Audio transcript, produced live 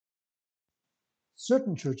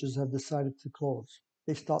Certain churches have decided to close.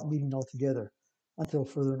 They've stopped meeting altogether until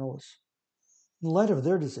further notice. In light of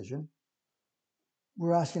their decision,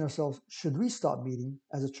 we're asking ourselves, should we stop meeting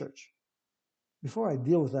as a church? Before I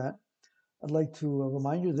deal with that, I'd like to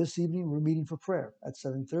remind you this evening we're meeting for prayer at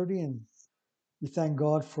 7:30, and we thank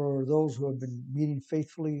God for those who have been meeting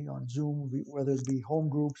faithfully on Zoom, whether it be home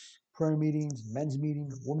groups, prayer meetings, men's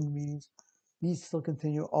meetings, women meetings. These still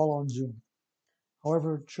continue all on Zoom.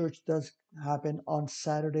 However, church does happen on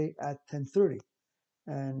Saturday at 10:30,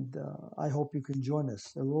 and I hope you can join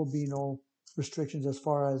us. There will be no restrictions as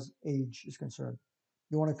far as age is concerned.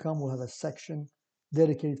 You want to come, we'll have a section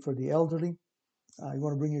dedicated for the elderly. You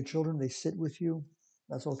want to bring your children, they sit with you.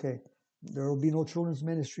 That's okay. There will be no children's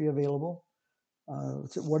ministry available.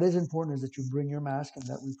 So what is important is that you bring your mask and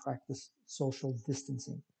that we practice social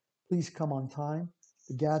distancing. Please come on time.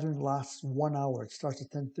 The gathering lasts 1 hour. It starts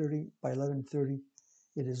at 10:30. By 11:30,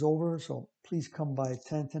 it is over. So please come by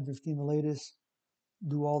 10:15 the latest.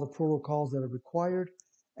 Do all the protocols that are required,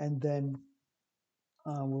 and then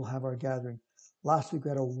we'll have our gathering. Last week we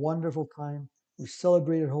had a wonderful time. We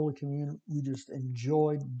celebrated Holy Communion. We just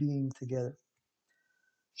enjoyed being together.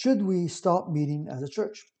 Should we stop meeting as a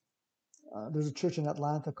church? There's a church in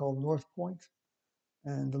Atlanta called North Point,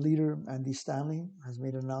 and the leader, Andy Stanley, has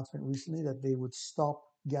made an announcement recently that they would stop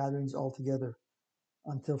gatherings altogether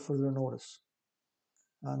until further notice.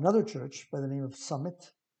 Another church by the name of Summit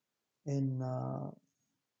in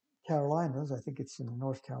Carolinas, I think it's in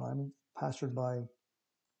North Carolina, pastored by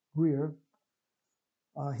Greer,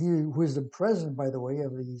 he, who is the president, by the way,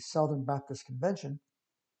 of the Southern Baptist Convention,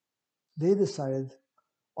 they decided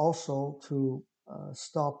also to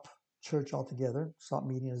stop church altogether, stop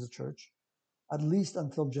meeting as a church, at least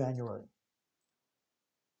until January.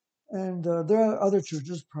 And there are other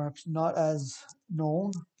churches, perhaps not as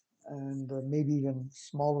known and maybe even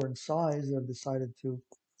smaller in size, that have decided to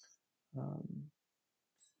um,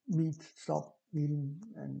 stop meeting,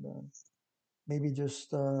 and maybe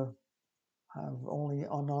just have only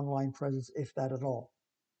an online presence, if that at all.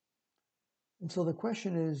 And so the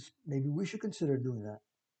question is, maybe we should consider doing that.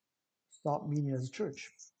 Stop meeting as a church.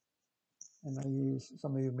 And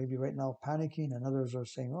some of you maybe right now panicking, and others are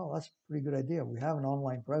saying, "Oh, that's a pretty good idea. We have an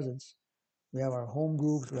online presence. We have our home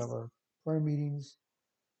groups. We have our prayer meetings.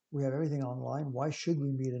 We have everything online. Why should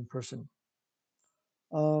we meet in person?"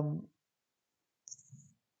 Um,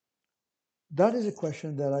 that is a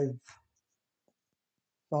question that I've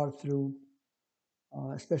thought through,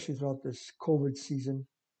 especially throughout this COVID season.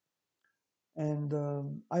 And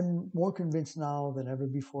I'm more convinced now than ever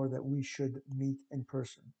before that we should meet in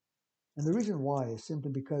person. And the reason why is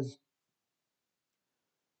simply because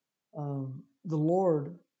the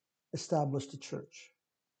Lord established a church,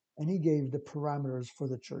 and He gave the parameters for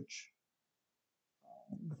the church.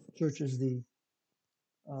 The church is the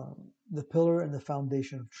pillar and the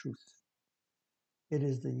foundation of truth. It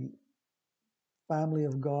is the family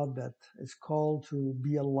of God that is called to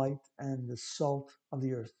be a light and the salt of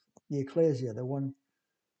the earth. The ecclesia, the ones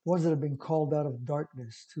that have been called out of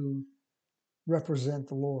darkness to represent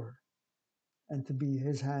the Lord and to be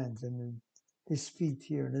His hands and His feet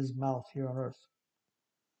here and His mouth here on earth.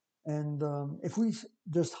 And if we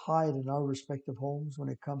just hide in our respective homes when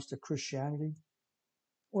it comes to Christianity,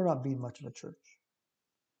 we're not being much of a church.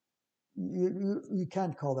 You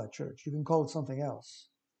can't call that church. You can call it something else,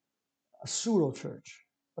 a pseudo church,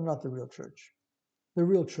 but not the real church. The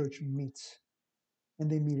real church meets, and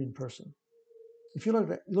they meet in person. If you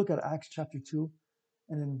look at Acts chapter 2,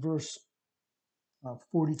 and in verse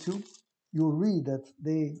 42, you'll read that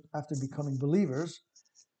they, after becoming believers,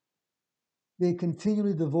 they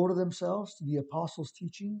continually devoted themselves to the apostles'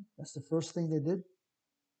 teaching. That's the first thing they did.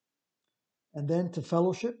 And then to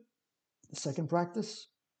fellowship, the second practice.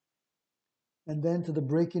 And then to the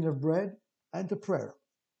breaking of bread and to prayer.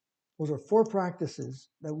 Those are four practices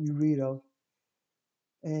that we read of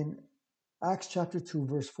in Acts chapter 2,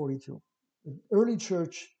 verse 42. The early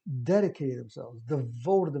church dedicated themselves,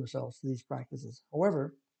 devoted themselves to these practices.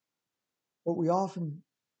 However, what we often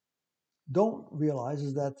don't realize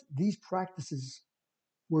is that these practices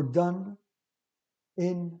were done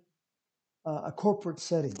in a corporate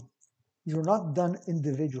setting. These were not done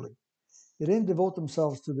individually. They didn't devote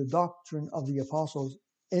themselves to the doctrine of the apostles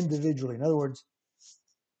individually. In other words,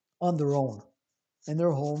 on their own, in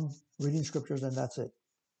their home, reading scriptures, and that's it.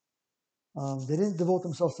 They didn't devote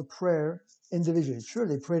themselves to prayer individually. Sure,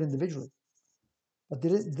 they prayed individually, but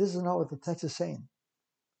this is not what the text is saying.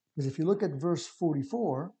 Because if you look at verse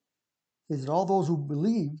 44, it says that all those who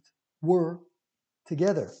believed were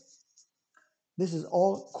together. This is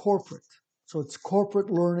all corporate. So it's corporate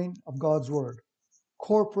learning of God's word,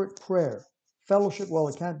 corporate prayer, Fellowship, well,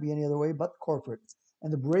 it can't be any other way but corporate.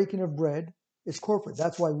 And the breaking of bread is corporate.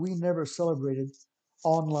 That's why we never celebrated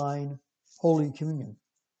online Holy Communion,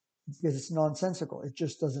 because it's nonsensical. It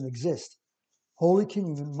just doesn't exist. Holy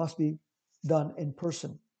Communion must be done in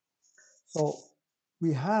person. So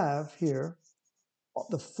we have here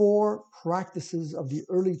the four practices of the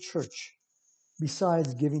early church,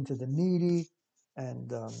 besides giving to the needy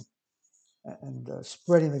and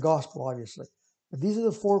spreading the gospel, obviously. But these are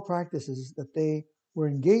the four practices that they were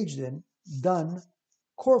engaged in, done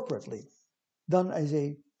corporately, done as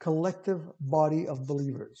a collective body of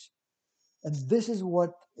believers. And this is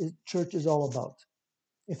what church is all about.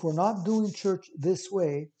 If we're not doing church this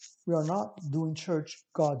way, we are not doing church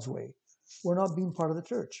God's way. We're not being part of the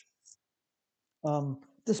church.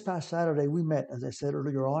 This past Saturday, we met, as I said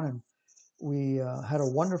earlier on, and we had a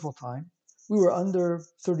wonderful time. We were under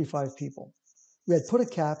 35 people. We had put a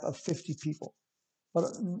cap of 50 people, but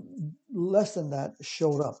less than that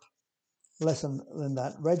showed up, less than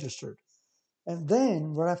that registered. And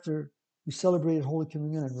then, right after we celebrated Holy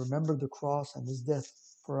Communion and remembered the cross and his death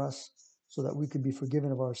for us so that we could be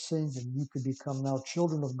forgiven of our sins and we could become now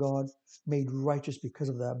children of God, made righteous because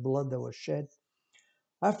of that blood that was shed.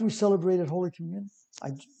 After we celebrated Holy Communion,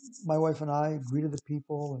 my wife and I greeted the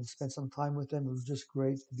people and spent some time with them. It was just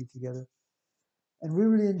great to be together. And we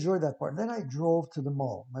really enjoyed that part. And then I drove to the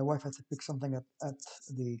mall. My wife had to pick something at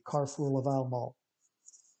the Carrefour Laval Mall.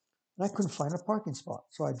 And I couldn't find a parking spot.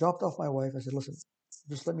 So I dropped off my wife. I said, listen,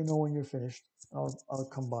 just let me know when you're finished. I'll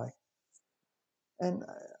come by. And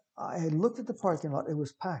I had looked at the parking lot. It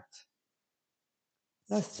was packed.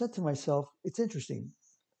 And I said to myself, it's interesting.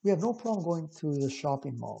 We have no problem going to the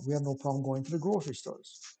shopping mall. We have no problem going to the grocery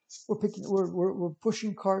stores. We're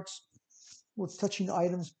pushing carts. We're touching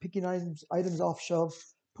items, picking items off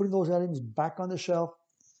shelves, putting those items back on the shelf.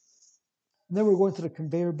 And then we're going to the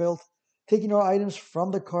conveyor belt, taking our items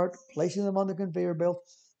from the cart, placing them on the conveyor belt,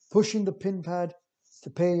 pushing the pin pad to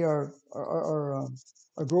pay our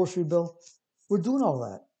grocery bill. We're doing all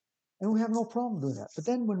that, and we have no problem doing that. But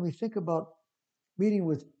then when we think about meeting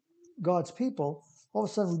with God's people, all of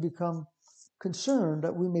a sudden we become concerned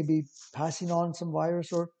that we may be passing on some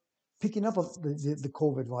virus or picking up the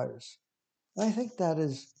COVID virus. And I think that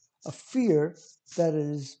is a fear that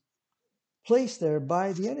is placed there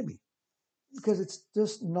by the enemy, because it's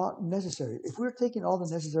just not necessary. If we're taking all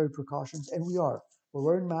the necessary precautions, and we're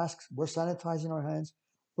wearing masks, we're sanitizing our hands,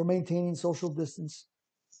 we're maintaining social distance,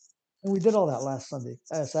 and we did all that last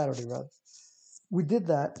Saturday rather. We did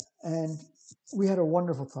that, and we had a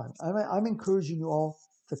wonderful time. I'm encouraging you all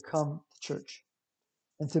to come to church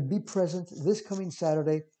and to be present this coming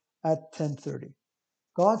Saturday at 10:30.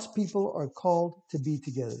 God's people are called to be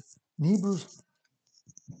together. In Hebrews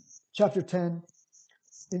chapter 10,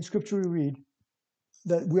 in Scripture we read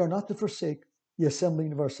that we are not to forsake the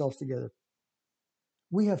assembling of ourselves together.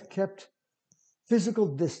 We have kept physical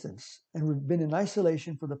distance and we've been in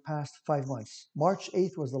isolation for the past 5 months. March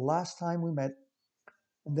 8th was the last time we met.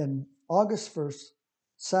 And then August 1st,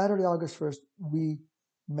 Saturday, August 1st, we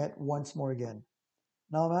met once more again.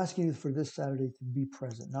 Now I'm asking you for this Saturday to be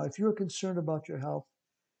present. Now, if you're concerned about your health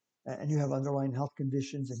and you have underlying health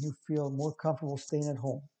conditions and you feel more comfortable staying at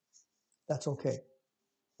home, that's okay.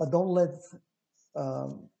 But don't let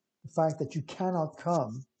the fact that you cannot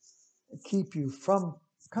come keep you from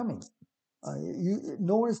coming.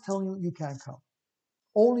 No one is telling you you can't come.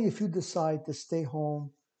 Only if you decide to stay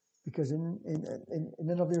home, because in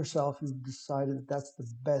and of yourself you've decided that that's the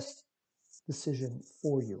best decision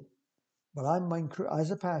for you. But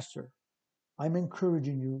as a pastor, I'm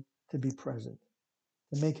encouraging you to be present,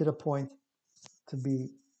 to make it a point to be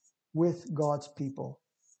with God's people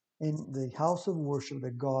in the house of worship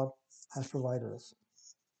that God has provided us.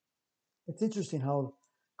 It's interesting how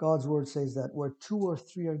God's word says that where two or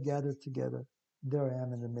three are gathered together, there I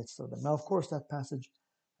am in the midst of them. Now, of course, that passage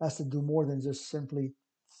has to do more than just simply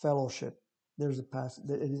fellowship. There's a passage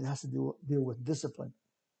that it has to deal with discipline.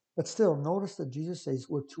 But still, notice that Jesus says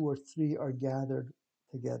where two or three are gathered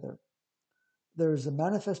together. There is a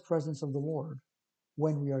manifest presence of the Lord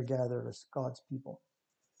when we are gathered as God's people.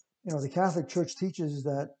 You know, the Catholic Church teaches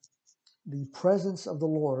that the presence of the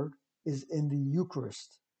Lord is in the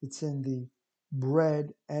Eucharist. It's in the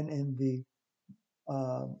bread and in the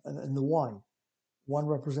wine. One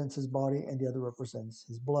represents his body and the other represents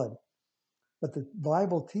his blood. But the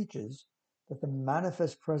Bible teaches that the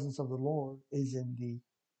manifest presence of the Lord is in the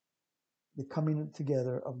coming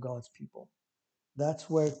together of God's people. That's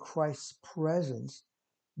where Christ's presence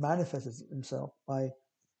manifests himself by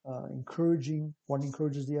encouraging. One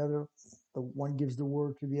encourages the other. The one gives the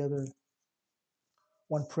word to the other.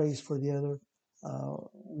 One prays for the other.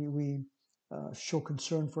 We show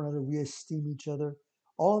concern for another, we esteem each other.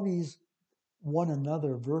 All of these one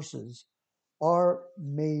another verses are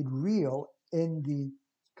made real in the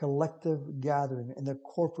collective gathering, in the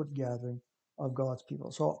corporate gathering of God's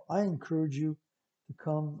people. So I encourage you to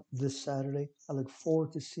come this Saturday. I look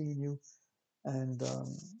forward to seeing you and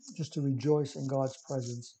just to rejoice in God's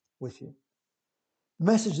presence with you. The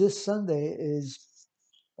message this Sunday is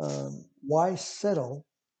why settle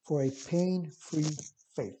for a pain-free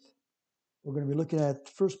faith? We're going to be looking at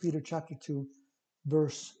 1 Peter chapter 2,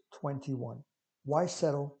 verse 21. Why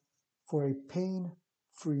settle for a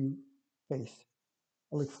pain-free faith?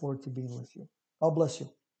 I look forward to being with you. God bless you.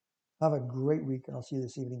 Have a great week, and I'll see you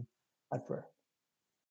this evening at prayer.